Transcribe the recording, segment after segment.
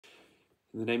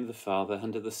In the name of the Father,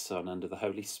 and of the Son, and of the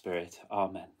Holy Spirit.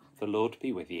 Amen. The Lord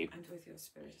be with you. And with your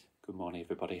spirit. Good morning,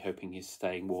 everybody. Hoping you're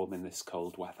staying warm in this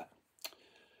cold weather.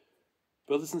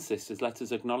 Brothers and sisters, let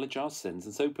us acknowledge our sins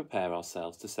and so prepare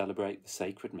ourselves to celebrate the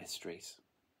sacred mysteries.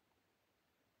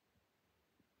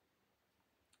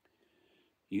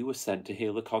 You were sent to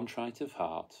heal the contrite of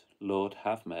heart. Lord,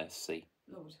 have mercy.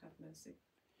 Lord, have mercy.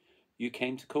 You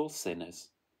came to call sinners.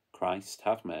 Christ,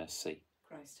 have mercy.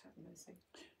 Christ, have mercy.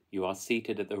 You are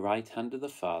seated at the right hand of the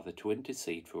Father to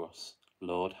intercede for us.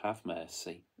 Lord, have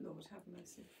mercy. Lord, have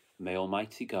mercy. May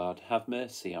Almighty God have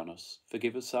mercy on us,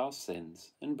 forgive us our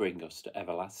sins, and bring us to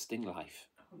everlasting life.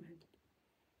 Amen.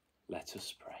 Let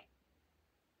us pray.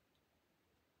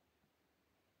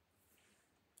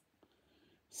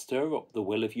 Stir up the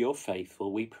will of your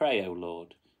faithful, we pray, O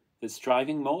Lord, that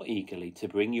striving more eagerly to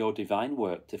bring your divine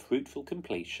work to fruitful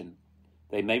completion,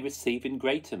 they may receive in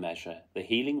greater measure the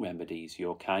healing remedies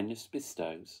your kindness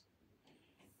bestows.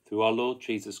 Through our Lord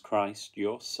Jesus Christ,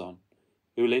 your Son,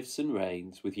 who lives and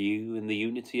reigns with you in the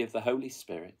unity of the Holy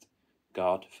Spirit,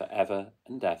 God for ever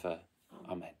and ever.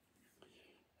 Amen.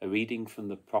 A reading from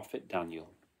the prophet Daniel.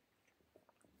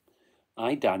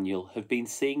 I, Daniel, have been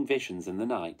seeing visions in the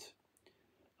night.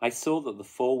 I saw that the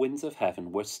four winds of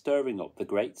heaven were stirring up the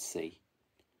great sea.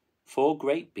 4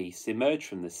 great beasts emerged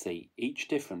from the sea, each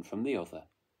different from the other.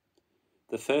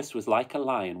 The first was like a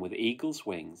lion with eagle's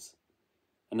wings,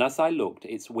 and as I looked,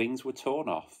 its wings were torn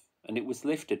off, and it was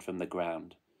lifted from the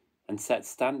ground, and set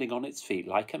standing on its feet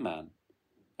like a man,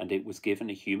 and it was given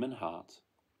a human heart.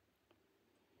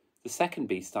 The second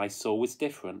beast I saw was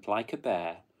different, like a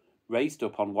bear, raised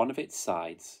up on one of its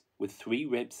sides, with 3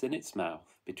 ribs in its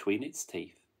mouth, between its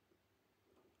teeth.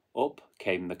 Up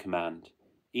came the command,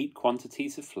 eat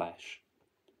quantities of flesh.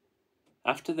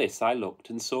 After this I looked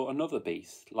and saw another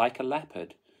beast, like a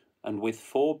leopard, and with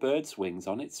 4 birds' wings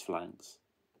on its flanks.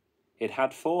 It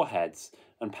had 4 heads,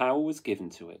 and power was given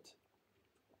to it.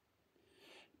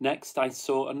 Next I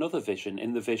saw another vision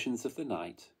in the visions of the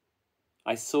night.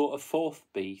 I saw a 4th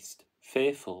beast,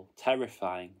 fearful,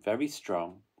 terrifying, very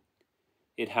strong.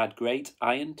 It had great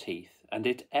iron teeth, and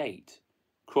it ate,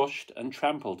 crushed and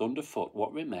trampled underfoot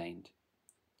what remained.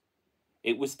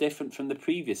 It was different from the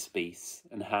previous beasts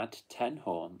and had 10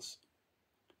 horns.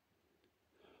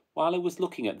 While I was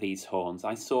looking at these horns,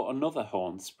 I saw another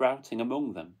horn sprouting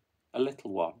among them, a little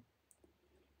one.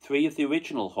 3 of the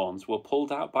original horns were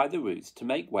pulled out by the roots to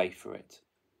make way for it.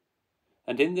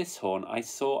 And in this horn I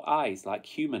saw eyes like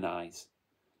human eyes,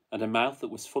 and a mouth that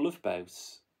was full of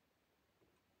boasts.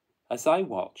 As I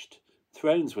watched,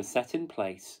 thrones were set in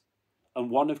place, and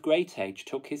one of great age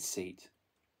took his seat.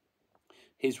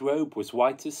 His robe was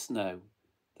white as snow,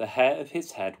 the hair of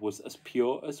his head was as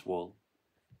pure as wool.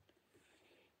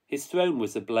 His throne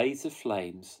was a blaze of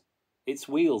flames, its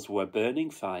wheels were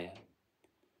burning fire.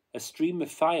 A stream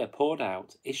of fire poured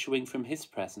out, issuing from his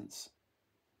presence.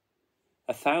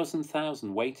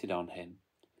 1,000,000 waited on him.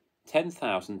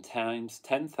 10,000 times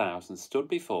 10,000 stood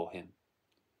before him.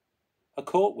 A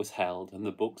court was held, and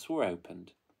the books were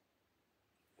opened.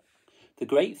 The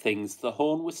great things the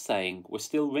horn was saying were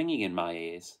still ringing in my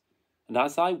ears, and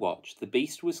as I watched, the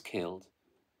beast was killed,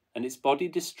 and its body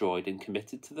destroyed and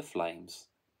committed to the flames.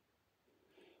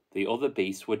 The other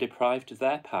beasts were deprived of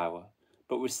their power,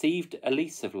 but received a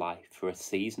lease of life for a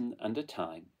season and a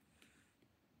time.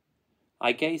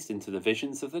 I gazed into the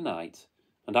visions of the night,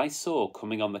 and I saw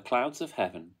coming on the clouds of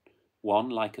heaven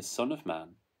one like a son of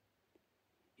man.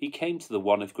 He came to the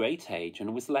one of great age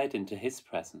and was led into his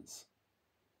presence.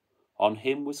 On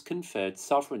him was conferred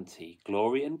sovereignty,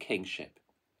 glory, and kingship,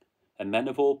 and men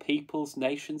of all peoples,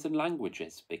 nations, and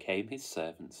languages became his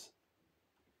servants.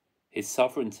 His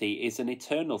sovereignty is an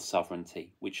eternal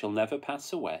sovereignty which shall never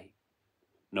pass away,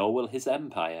 nor will his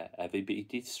empire ever be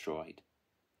destroyed.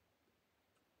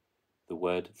 The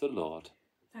word of the Lord.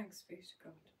 Thanks be to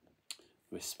God.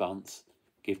 Response: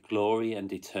 give glory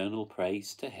and eternal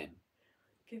praise to him.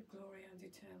 Give glory and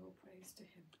eternal praise to him.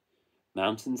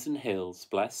 Mountains and hills,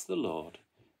 bless the Lord.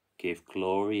 Give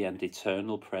glory and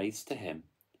eternal praise to him.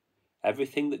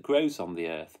 Everything that grows on the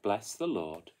earth, bless the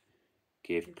Lord.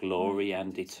 Give glory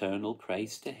and eternal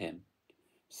praise to him.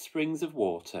 Springs of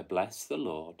water, bless the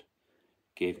Lord.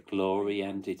 Give glory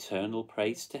and eternal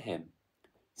praise to him.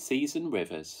 Seas and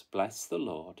rivers, bless the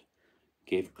Lord.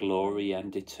 Give glory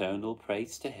and eternal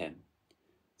praise to him.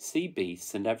 Sea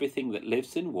beasts and everything that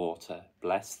lives in water,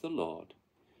 bless the Lord.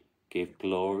 Give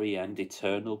glory and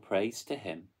eternal praise to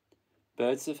him.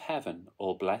 Birds of heaven,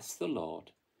 all bless the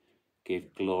Lord.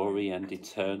 Give glory and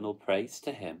eternal praise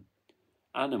to him.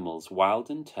 Animals wild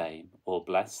and tame, all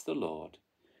bless the Lord.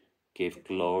 Give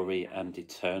glory and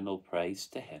eternal praise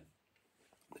to him.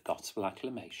 The Gospel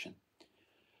Acclamation.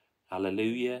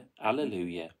 Alleluia,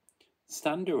 alleluia.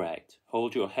 Stand erect,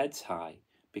 hold your heads high,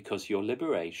 because your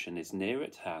liberation is near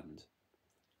at hand.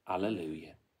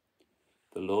 Alleluia.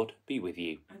 The Lord be with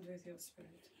you. And with your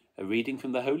spirit. A reading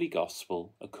from the Holy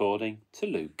Gospel according to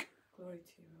Luke. Glory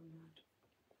to you, O Lord.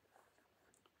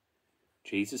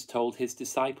 Jesus told his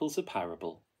disciples a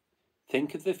parable.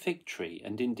 Think of the fig tree,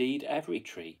 and indeed every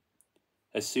tree.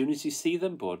 As soon as you see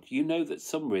them bud, you know that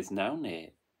summer is now near.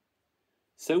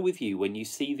 So with you, when you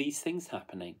see these things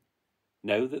happening,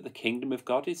 know that the kingdom of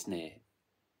God is near.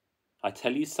 I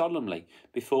tell you solemnly,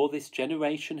 before this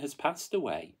generation has passed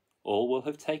away, all will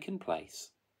have taken place.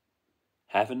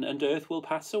 Heaven and earth will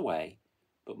pass away,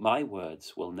 but my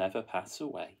words will never pass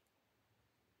away.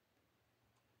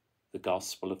 The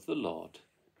Gospel of the Lord.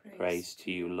 Praise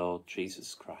to you, Lord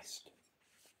Jesus Christ.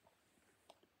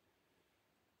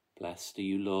 Blessed are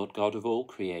you, Lord God of all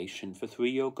creation, for through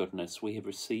your goodness we have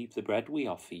received the bread we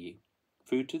offer you.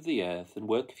 Fruit of the earth and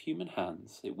work of human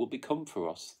hands, it will become for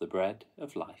us the bread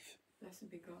of life. Blessed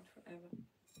be God forever.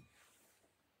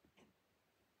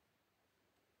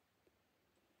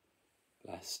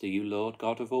 Blessed are you, Lord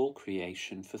God of all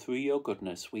creation, for through your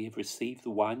goodness we have received the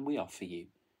wine we offer you.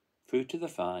 Fruit of the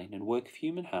vine and work of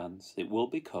human hands, it will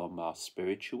become our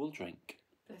spiritual drink.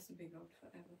 Blessed be God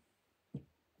forever.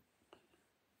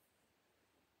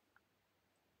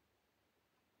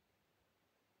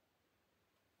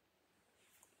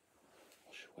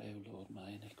 Wash away, O Lord, my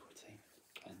iniquity.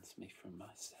 Cleanse me from my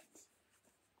sins.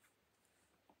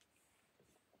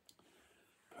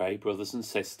 Pray, brothers and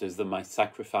sisters, that my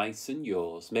sacrifice and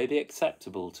yours may be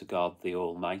acceptable to God, the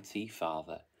Almighty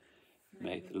Father.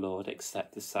 May the Lord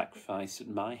accept the sacrifice at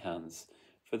my hands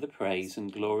for the praise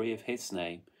and glory of his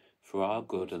name, for our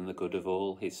good and the good of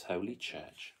all his holy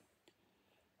church.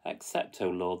 Accept, O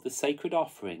Lord, the sacred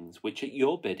offerings which at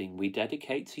your bidding we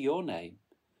dedicate to your name,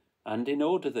 and in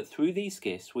order that through these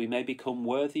gifts we may become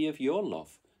worthy of your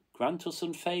love, grant us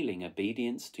unfailing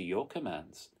obedience to your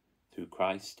commands. Through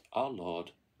Christ our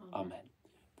Lord. Amen.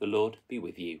 The Lord be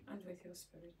with you. And with your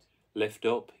spirit. Lift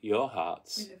up your We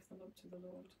hearts. lift them up to the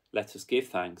Lord. Let us give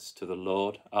thanks to the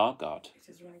Lord our God. It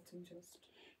is right and just.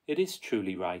 It is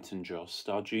truly right and just,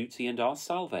 our duty and our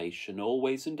salvation,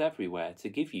 always and everywhere, to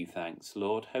give you thanks,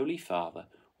 Lord, Holy Father,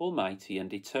 Almighty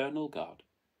and eternal God.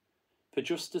 For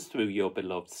just as through your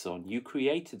beloved Son you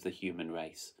created the human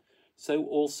race, so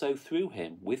also through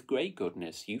him, with great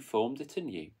goodness, you formed it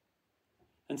anew.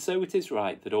 And so it is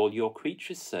right that all your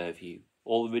creatures serve you,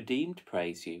 all the redeemed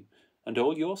praise you, and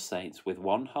all your saints with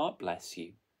one heart bless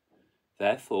you.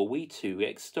 Therefore we too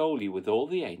extol you with all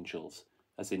the angels,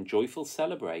 as in joyful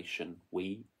celebration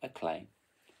we acclaim.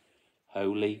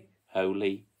 Holy,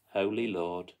 holy, holy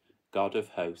Lord, God of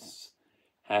hosts,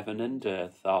 heaven and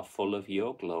earth are full of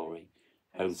your glory.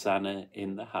 Hosanna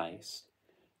in the highest.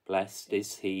 Blessed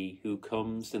is he who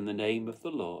comes in the name of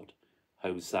the Lord.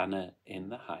 Hosanna in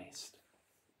the highest.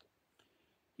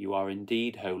 You are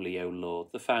indeed holy, O Lord,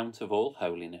 the fount of all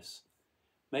holiness.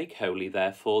 Make holy,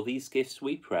 therefore, these gifts,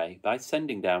 we pray, by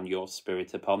sending down your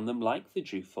Spirit upon them like the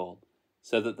dewfall,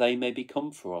 so that they may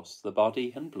become for us the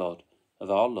body and blood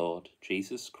of our Lord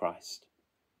Jesus Christ.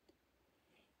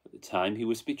 At the time he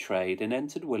was betrayed and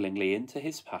entered willingly into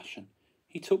his passion,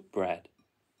 he took bread,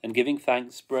 and giving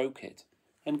thanks broke it,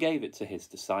 and gave it to his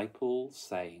disciples,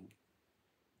 saying,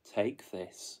 Take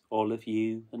this, all of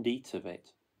you, and eat of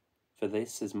it, for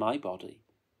this is my body,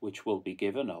 which will be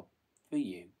given up for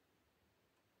you.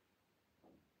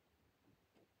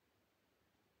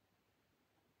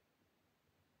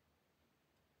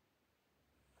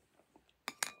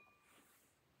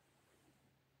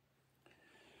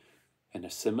 In a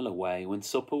similar way, when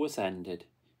supper was ended,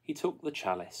 he took the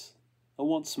chalice, and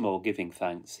once more giving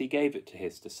thanks, he gave it to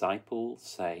his disciples,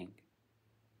 saying,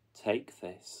 Take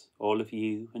this, all of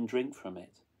you, and drink from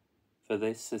it, for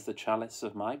this is the chalice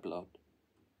of my blood,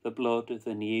 the blood of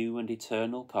the new and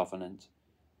eternal covenant,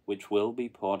 which will be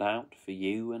poured out for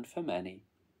you and for many,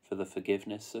 for the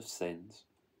forgiveness of sins.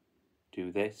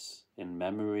 Do this in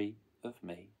memory of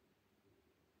me.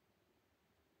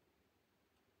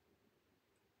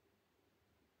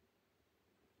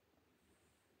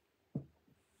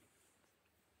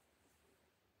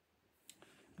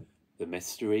 The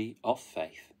mystery of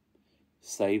faith.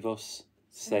 Save us,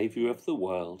 Saviour of the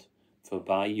world, for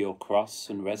by your cross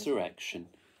and resurrection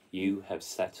you have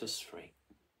set us free.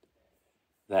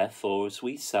 Therefore, as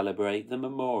we celebrate the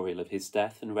memorial of his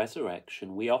death and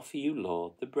resurrection, we offer you,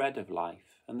 Lord, the bread of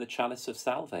life and the chalice of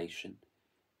salvation,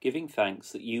 giving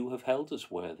thanks that you have held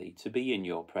us worthy to be in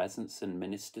your presence and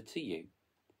minister to you.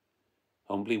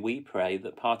 Humbly we pray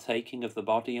that, partaking of the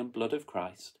body and blood of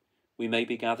Christ, we may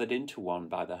be gathered into one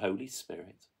by the Holy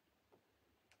Spirit.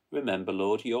 Remember,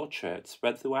 Lord, your church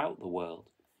spread throughout the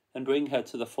world, and bring her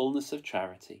to the fullness of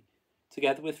charity,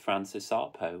 together with Francis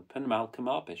our Pope and Malcolm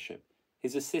our Bishop,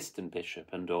 his assistant bishop,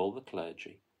 and all the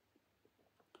clergy.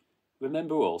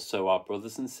 Remember also our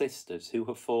brothers and sisters who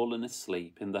have fallen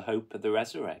asleep in the hope of the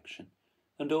resurrection,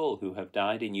 and all who have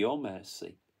died in your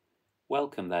mercy.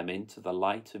 Welcome them into the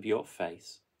light of your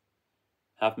face.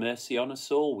 Have mercy on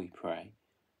us all, we pray,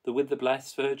 that with the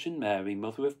blessed Virgin Mary,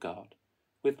 Mother of God,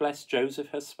 with blessed Joseph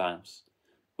her spouse,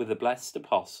 with the blessed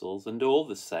apostles and all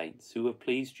the saints who have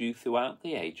pleased you throughout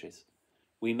the ages,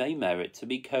 we may merit to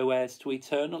be co-heirs to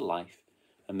eternal life,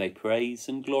 and may praise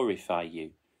and glorify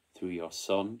you through your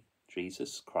Son,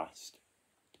 Jesus Christ.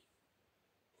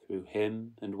 Through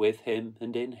him, and with him,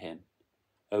 and in him,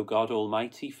 O God,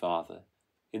 Almighty Father,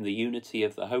 in the unity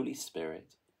of the Holy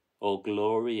Spirit, all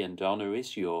glory and honour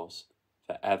is yours,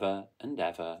 for ever and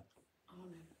ever.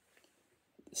 Amen.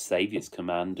 The Saviour's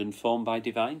command, informed by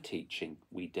divine teaching,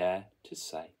 we dare to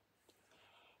say,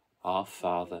 Our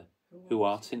Father, who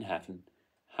art in heaven,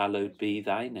 hallowed be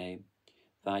thy name.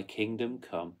 Thy kingdom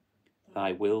come,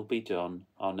 thy will be done,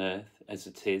 on earth as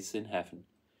it is in heaven.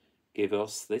 Give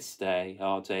us this day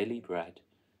our daily bread,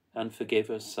 and forgive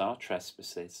us our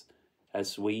trespasses,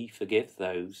 as we forgive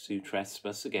those who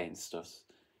trespass against us.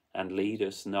 And lead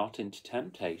us not into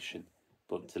temptation,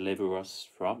 but deliver us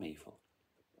from evil.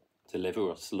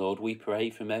 Deliver us, Lord, we pray,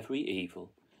 from every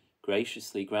evil.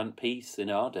 Graciously grant peace in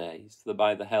our days, that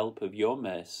by the help of your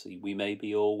mercy we may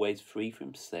be always free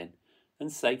from sin,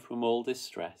 and safe from all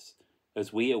distress,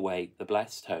 as we await the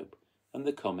blessed hope and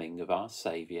the coming of our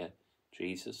Saviour,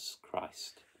 Jesus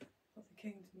Christ. For the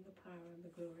kingdom, the power, and the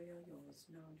glory are yours,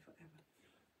 now and forever.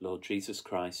 Lord Jesus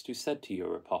Christ, who said to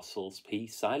your apostles,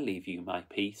 Peace I leave you, my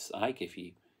peace I give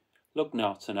you, look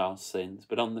not on our sins,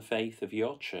 but on the faith of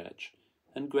your church,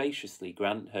 and graciously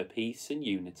grant her peace and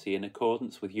unity in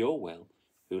accordance with your will,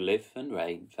 who live and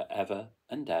reign for ever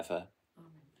and ever.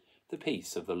 Amen. The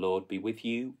peace of the Lord be with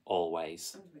you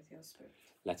always. And with your spirit.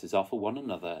 Let us offer one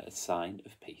another a sign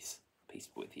of peace. Peace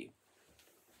be with you.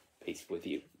 Peace be with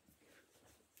you.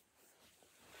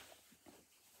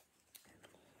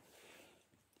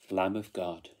 Lamb of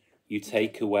God, you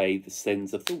take away the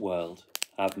sins of the world,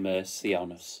 have mercy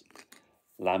on us.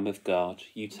 Lamb of God,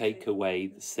 you take away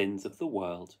the sins of the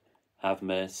world, have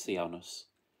mercy on us.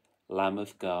 Lamb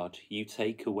of God, you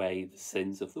take away the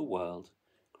sins of the world,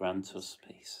 grant us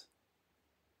peace.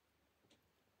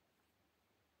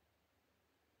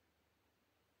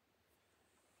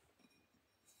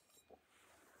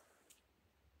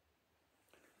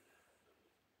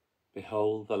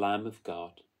 Behold the Lamb of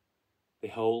God.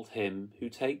 Behold him who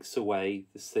takes away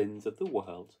the sins of the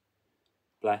world.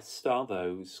 Blessed are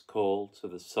those called to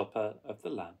the supper of the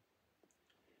Lamb.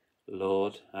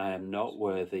 Lord, I am not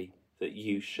worthy that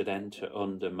you should enter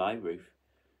under my roof,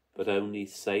 but only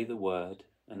say the word,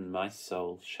 and my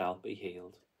soul shall be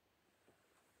healed.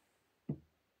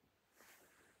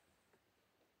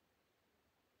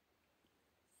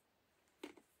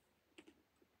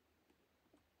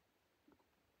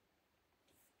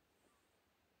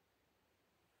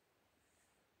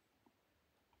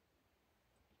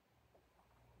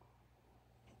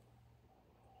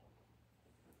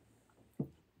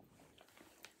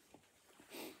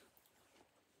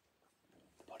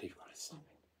 Body of Christ. Amen.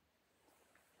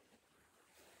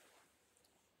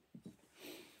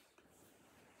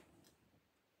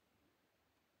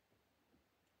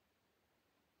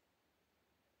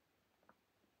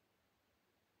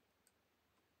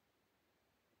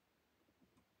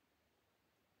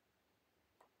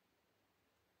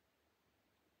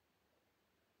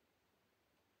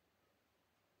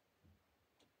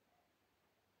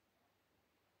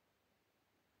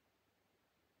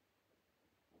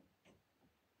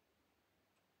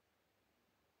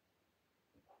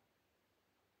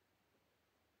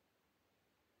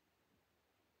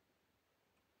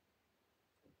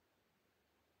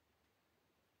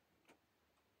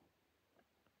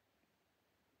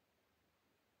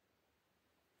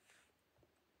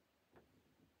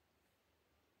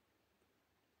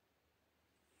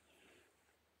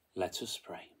 Let us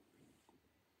pray.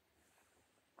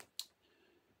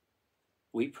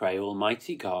 We pray,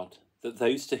 Almighty God, that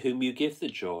those to whom you give the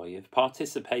joy of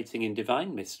participating in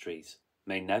divine mysteries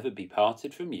may never be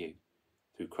parted from you.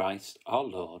 Through Christ our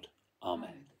Lord. Amen.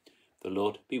 Amen. The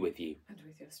Lord be with you. And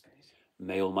with your spirit.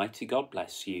 May Almighty God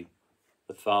bless you,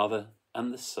 the Father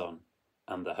and the Son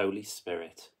and the Holy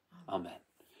Spirit. Amen. Amen.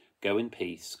 Go in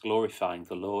peace, glorifying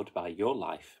the Lord by your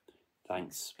life.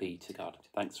 Thanks be to God.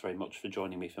 Thanks very much for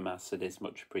joining me for Mass. It is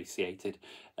much appreciated.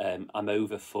 I'm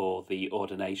over for the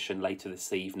ordination later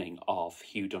this evening of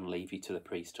Hugh Dunleavy to the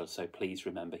priesthood, so please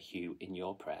remember Hugh in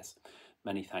your prayers.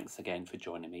 Many thanks again for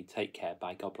joining me. Take care.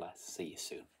 Bye. God bless. See you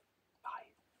soon.